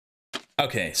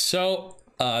Okay, so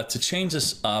to change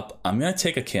this up, I'm gonna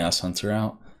take a Chaos Hunter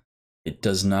out. It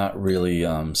does not really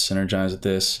synergize with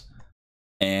this.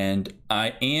 And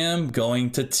I am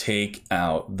going to take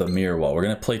out the Mirror Wall. We're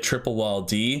gonna play Triple Wall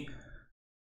D.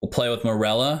 We'll play with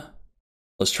Morella.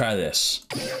 Let's try this.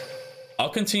 I'll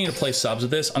continue to play subs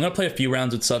with this. I'm gonna play a few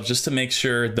rounds with subs just to make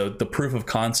sure the proof of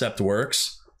concept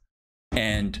works.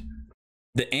 And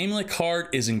the Amulet card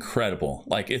is incredible.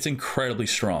 Like, it's incredibly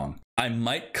strong. I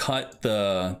might cut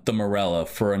the Morella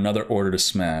for another order to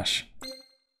smash.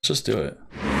 Let's just do it.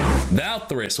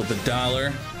 Valthris with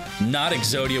 $1. Not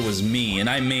Exodia was me, and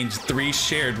I made 3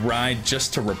 shared ride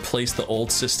just to replace the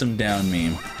old system down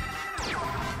meme.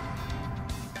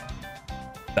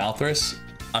 Valthris,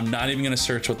 I'm not even gonna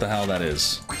search what the hell that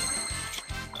is.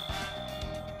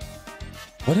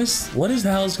 What the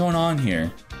hell is going on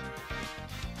here?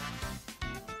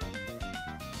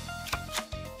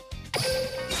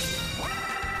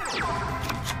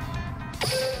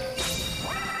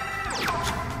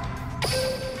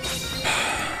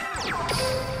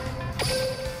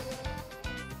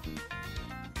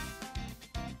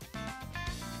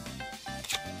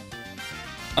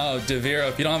 Oh, Deviro,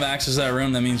 if you don't have access to that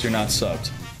room, that means you're not subbed.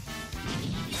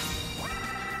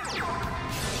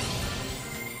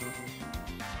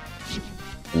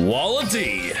 Wall of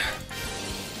D.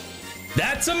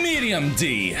 That's a medium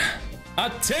D. I'll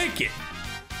take it.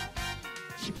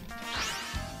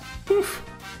 Whew.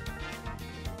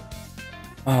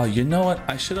 Oh, you know what?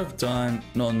 I should have done...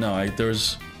 No,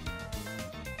 there's...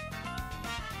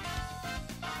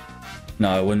 No,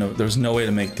 I wouldn't have... There's no way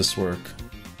to make this work.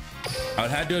 I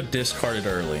would have to have discarded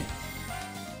early.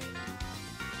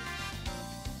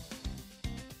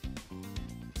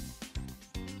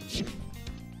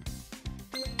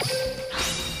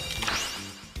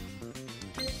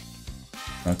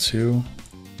 Not 2.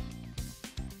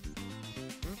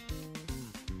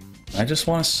 I just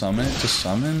want to summon it to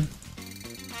summon.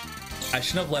 I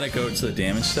shouldn't have let it go to the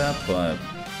damage step, but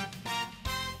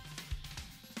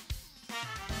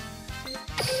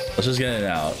let's just get it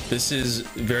out. This is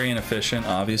very inefficient,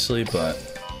 obviously, but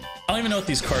I don't even know what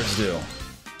these cards do.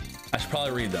 I should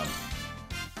probably read them.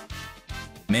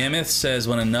 Mammoth says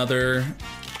when another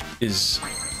is...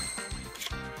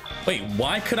 Wait,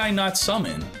 why could I not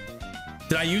summon?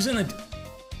 Did I use it in the...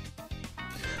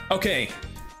 Okay,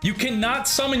 you cannot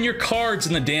summon your cards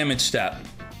in the damage step.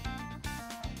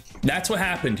 That's what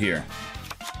happened here.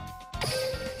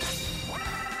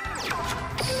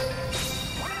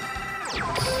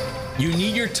 You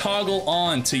need your toggle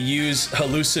on to use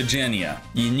Hallucigenia.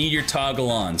 You need your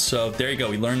toggle on. So there you go.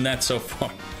 We learned that so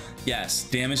far. Yes,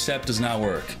 damage step does not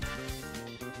work.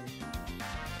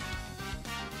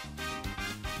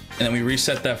 And then we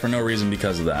reset that for no reason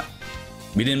because of that.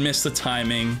 We didn't miss the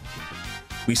timing.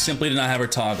 We simply did not have our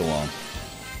toggle on.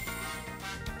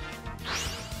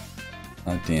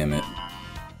 Oh, damn it.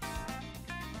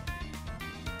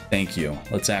 Thank you.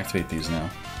 Let's activate these now.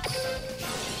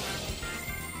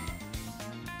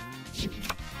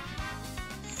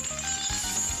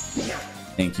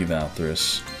 Thank you,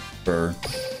 Valthris, for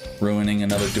ruining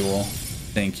another duel.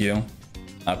 Thank you.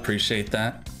 I appreciate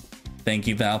that. Thank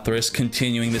you, Valthris,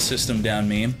 continuing the system down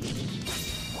meme.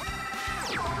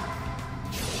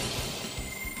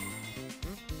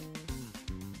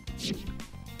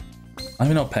 I don't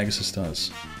even know what Pegasus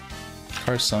does.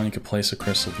 Card summon, you could place a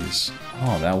crystal piece.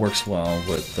 Oh, that works well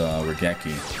with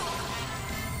Regeki.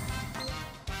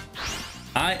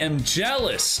 I am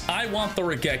jealous! I want the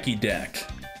Regeki deck.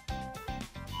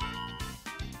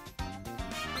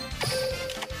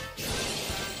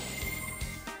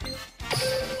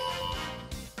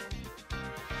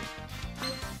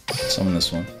 Summon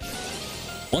this one.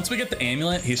 Once we get the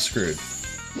amulet, he's screwed.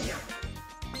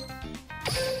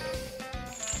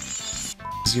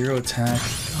 0 attack.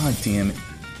 God damn it.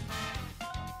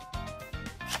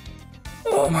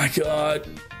 Oh my god.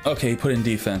 Okay, put in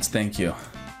defense. Thank you.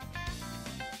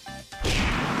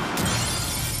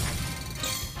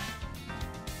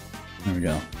 There we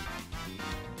go.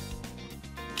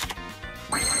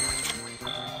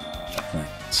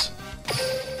 Thanks.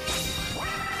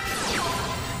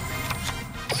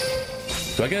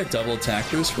 Do I get a double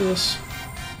attack boost for this?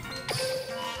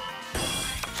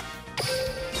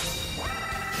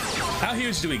 How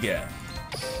huge do we get?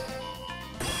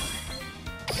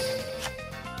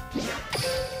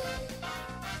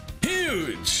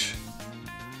 Huge!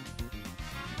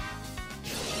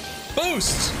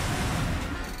 Boost!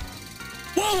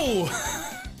 Whoa!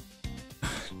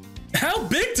 How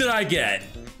big did I get?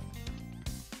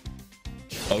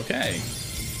 Okay.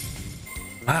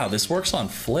 Wow, this works on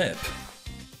flip.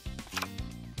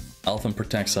 Elephant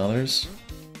protects others.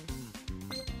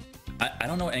 I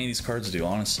don't know what any of these cards do,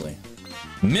 honestly.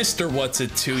 Mr. What's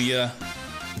It To Ya,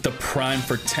 the Prime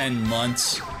for 10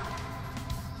 months.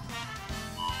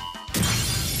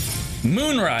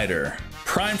 Moonrider,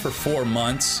 Prime for 4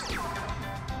 months.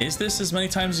 Is this as many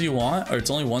times as you want, or it's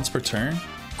only once per turn?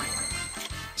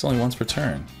 It's only once per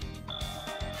turn.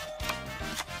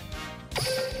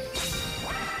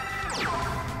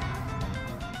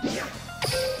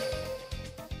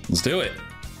 Let's do it.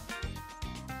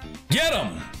 Get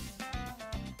him!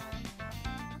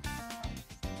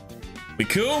 We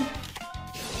cool?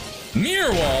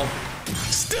 Mirror Wall,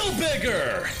 still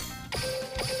bigger!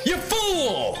 You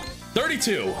fool!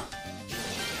 32.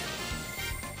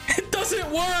 It doesn't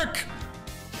work!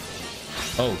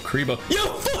 Oh, Kribo. You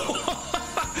fool!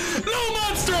 No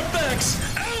monster effects!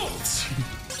 Out!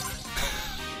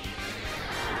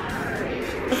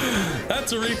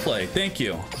 That's a replay. Thank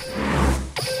you.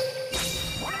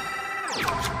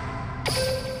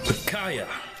 Kaya.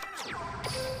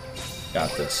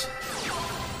 Got this.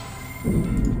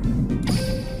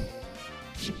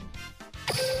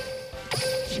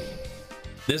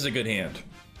 This is a good hand.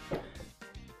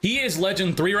 He is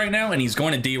Legend 3 right now, and he's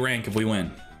going to D rank if we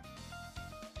win.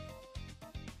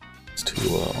 It's too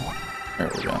low.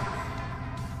 There we go.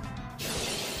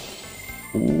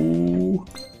 Ooh.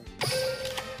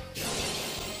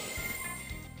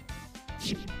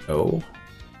 Oh.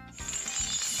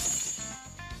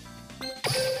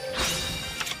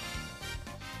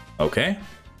 Okay.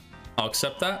 I'll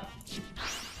accept that.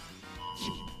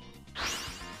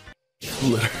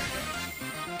 Literally.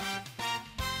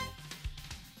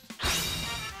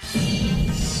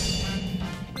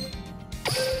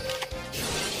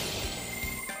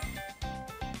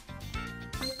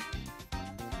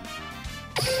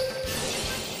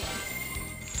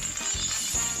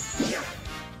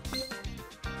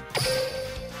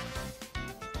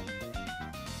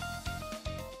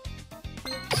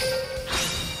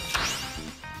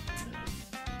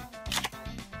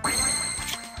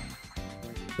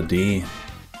 The D.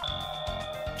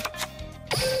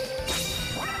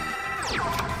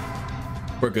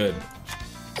 We're good.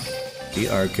 We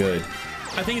are good.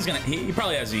 I think he's gonna. He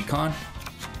probably has Econ.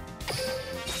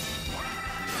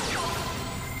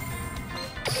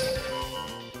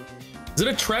 Is it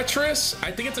a treacherous?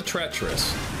 I think it's a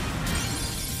treacherous.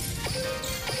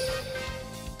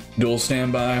 Duel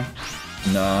standby.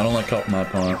 No, I don't like helping my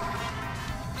opponent.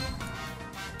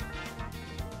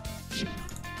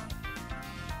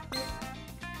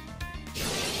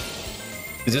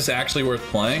 Is this actually worth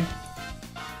playing?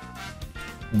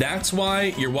 That's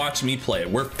why you're watching me play it.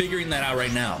 We're figuring that out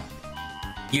right now.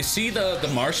 You see the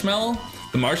marshmallow,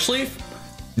 the marsh leaf?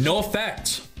 No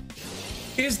effect.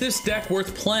 Is this deck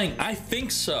worth playing? I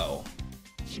think so.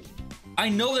 I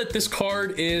know that this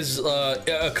card is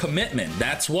a commitment.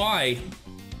 That's why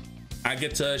I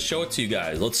get to show it to you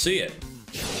guys. Let's see it.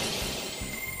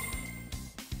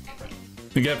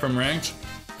 You get it from ranked.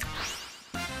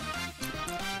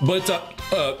 But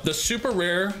the super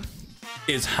rare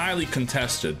is highly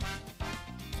contested.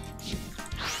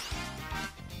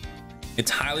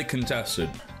 It's highly contested.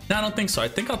 No, I don't think so. I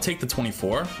think I'll take the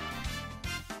 24.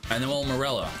 And then we'll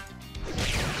Morello.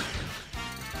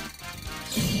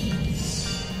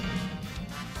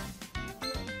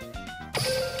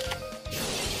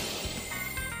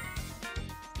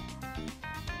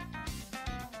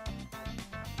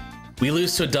 We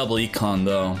lose to a double econ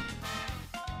though.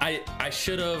 I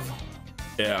should have.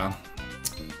 Yeah.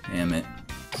 Damn it.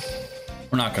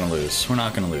 We're not gonna lose. We're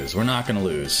not gonna lose. We're not gonna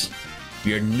lose.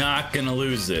 We are not gonna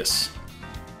lose this.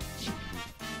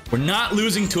 We're not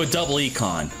losing to a double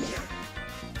econ.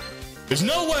 There's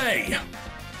no way.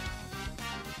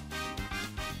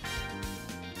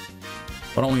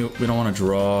 Why don't we don't want to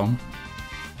draw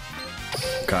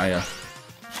Kaya.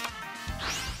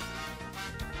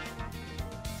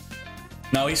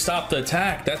 No, he stopped the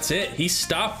attack. That's it. He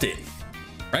stopped it.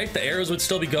 Right? The arrows would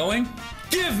still be going.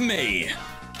 Give me.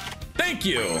 Thank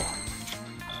you.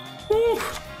 Woo.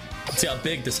 Let's see how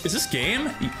big this is. This game?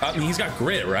 I mean, he's got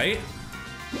grit, right?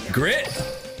 Grit?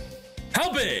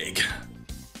 How big?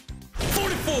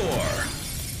 44.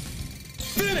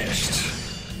 Finished.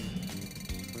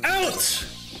 Out.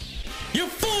 You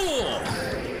fool.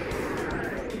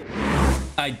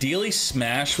 Ideally,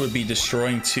 Smash would be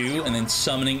destroying 2 and then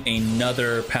summoning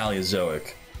another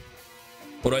Paleozoic.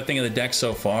 What do I think of the deck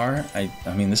so far? I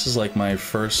mean, this is like my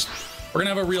first... We're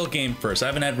gonna have a real game first. I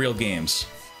haven't had real games.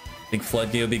 Think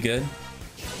Floodgate would be good?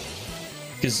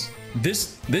 Because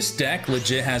this deck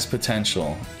legit has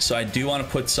potential. So I do want to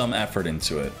put some effort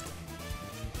into it.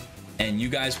 And you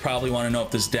guys probably want to know if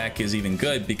this deck is even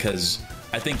good because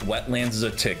I think Wetlands is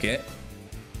a ticket.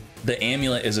 the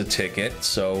Amulet is a ticket,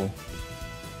 so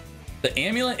the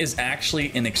Amulet is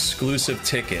actually an exclusive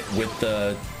ticket with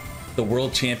the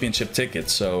World Championship ticket,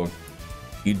 so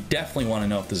you definitely want to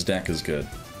know if this deck is good.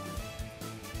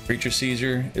 Creature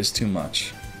Seizure is too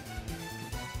much.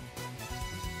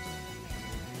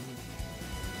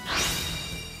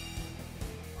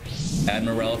 Add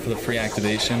Morello for the free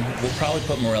activation. We'll probably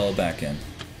put Morello back in.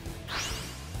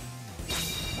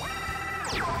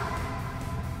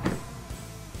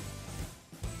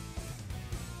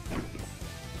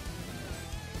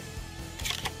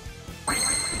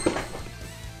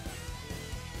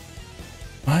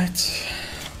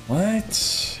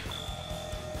 What?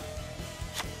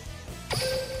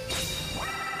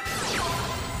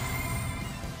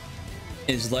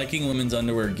 Is liking women's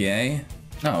underwear gay?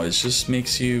 No, it just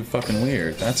makes you fucking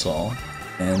weird, that's all.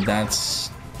 And that's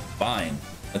fine.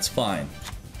 That's fine.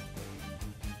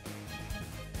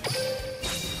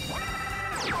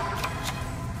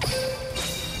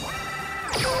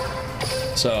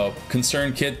 So,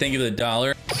 Concerned Kid, thank you for the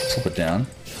 $1. Flip it down.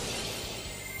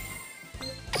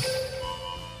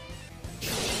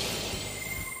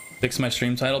 Fix my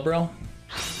stream title, bro.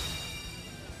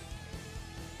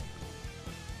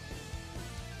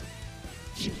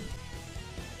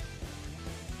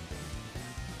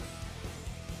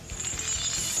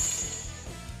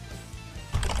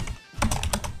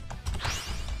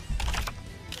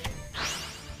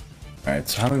 Alright,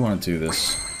 so how do we want to do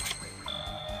this?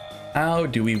 How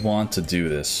do we want to do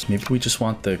this? Maybe we just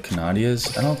want the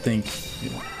Canadias? I don't think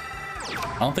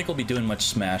we'll be doing much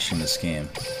smashing this game.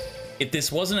 If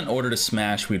this wasn't an order to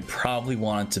smash, we'd probably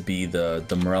want it to be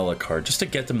the Morella card, just to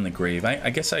get them in the grave. I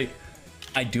guess I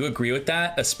do agree with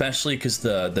that, especially because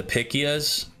the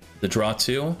Pikias, the draw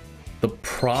 2. The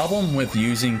problem with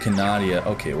using Canadia...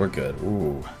 Okay, we're good.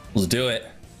 Ooh. Let's do it.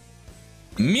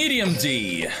 Medium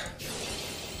D!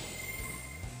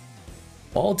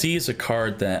 All D is a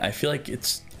card that I feel like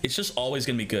it's just always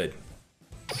going to be good.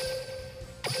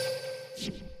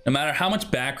 No matter how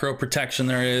much back row protection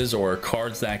there is, or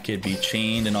cards that could be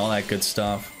chained and all that good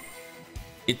stuff,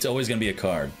 it's always going to be a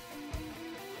card.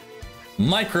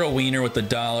 Micro Wiener with the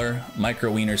 $1.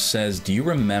 Micro Wiener says, do you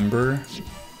remember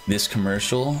this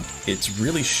commercial? It's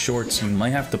really short, so you might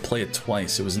have to play it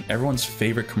twice. It was everyone's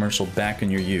favorite commercial back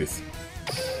in your youth.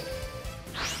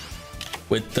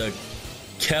 With the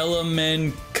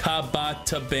Kelemen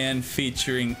Kabata band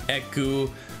featuring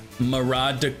Eku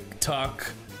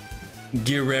Maradatok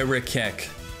Girerekek.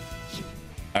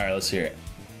 Alright, let's hear it.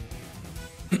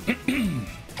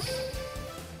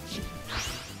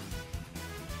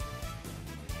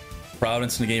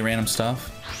 Providence negate random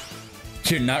stuff.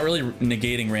 You're not really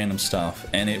negating random stuff,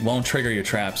 and it won't trigger your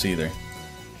traps either.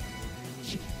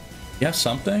 You have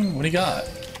something? What do you got?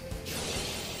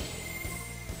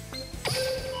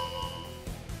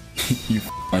 You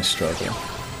my struggle.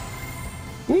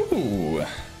 Ooh.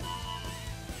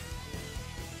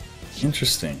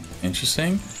 Interesting.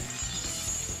 Interesting.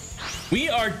 We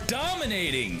are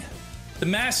dominating the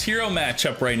Mass Hero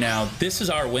matchup right now. This is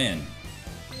our win.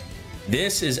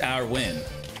 This is our win.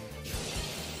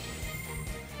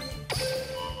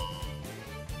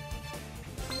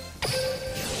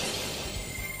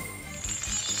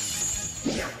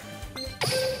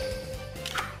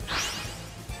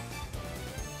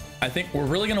 I think we're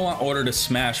really gonna want order to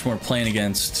smash when we're playing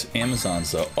against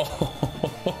Amazons, though.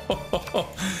 Oh,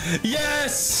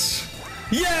 yes!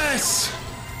 Yes!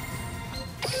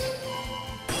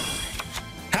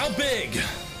 How big?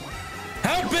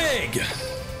 How big?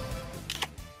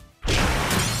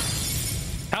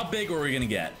 How big were we gonna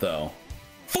get, though?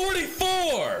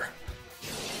 44!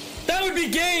 That would be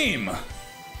game!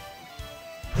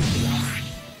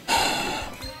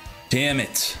 Damn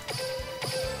it.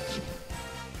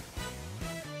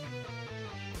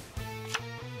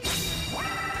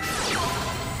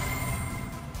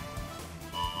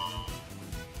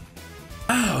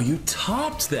 Wow, you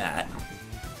topped that.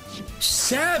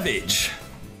 Savage.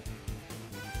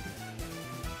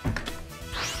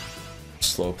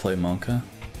 Slow play Monka.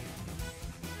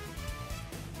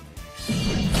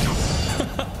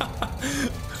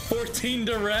 14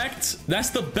 direct? That's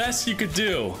the best you could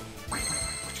do.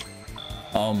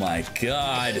 Oh my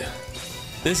god.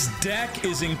 This deck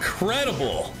is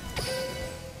incredible.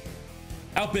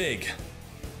 How big?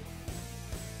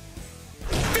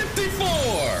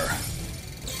 54!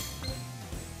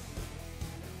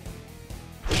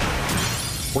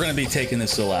 We're gonna be taking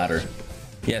this to the ladder.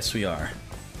 Yes, we are.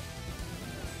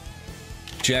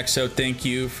 Jaxo, thank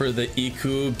you for the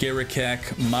Iku, Girikek,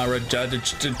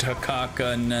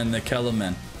 Marajadajtakaka, and the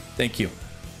Kelemen. Thank you.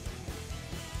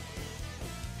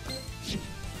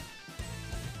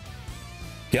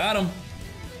 Got him.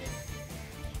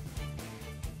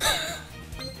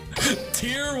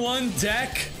 Tier 1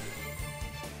 deck.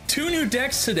 2 new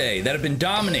decks today that have been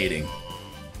dominating.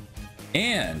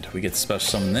 And we get to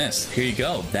special summon this. Here you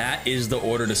go. That is the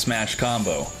Order to Smash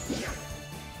combo.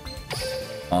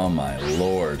 Oh my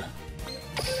lord.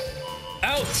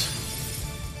 Out!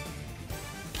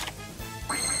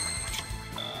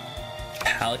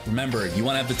 Remember, you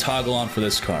want to have the toggle on for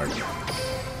this card.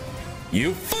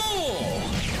 You fool!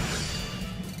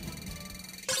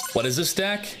 What is this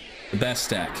deck? The best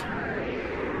deck.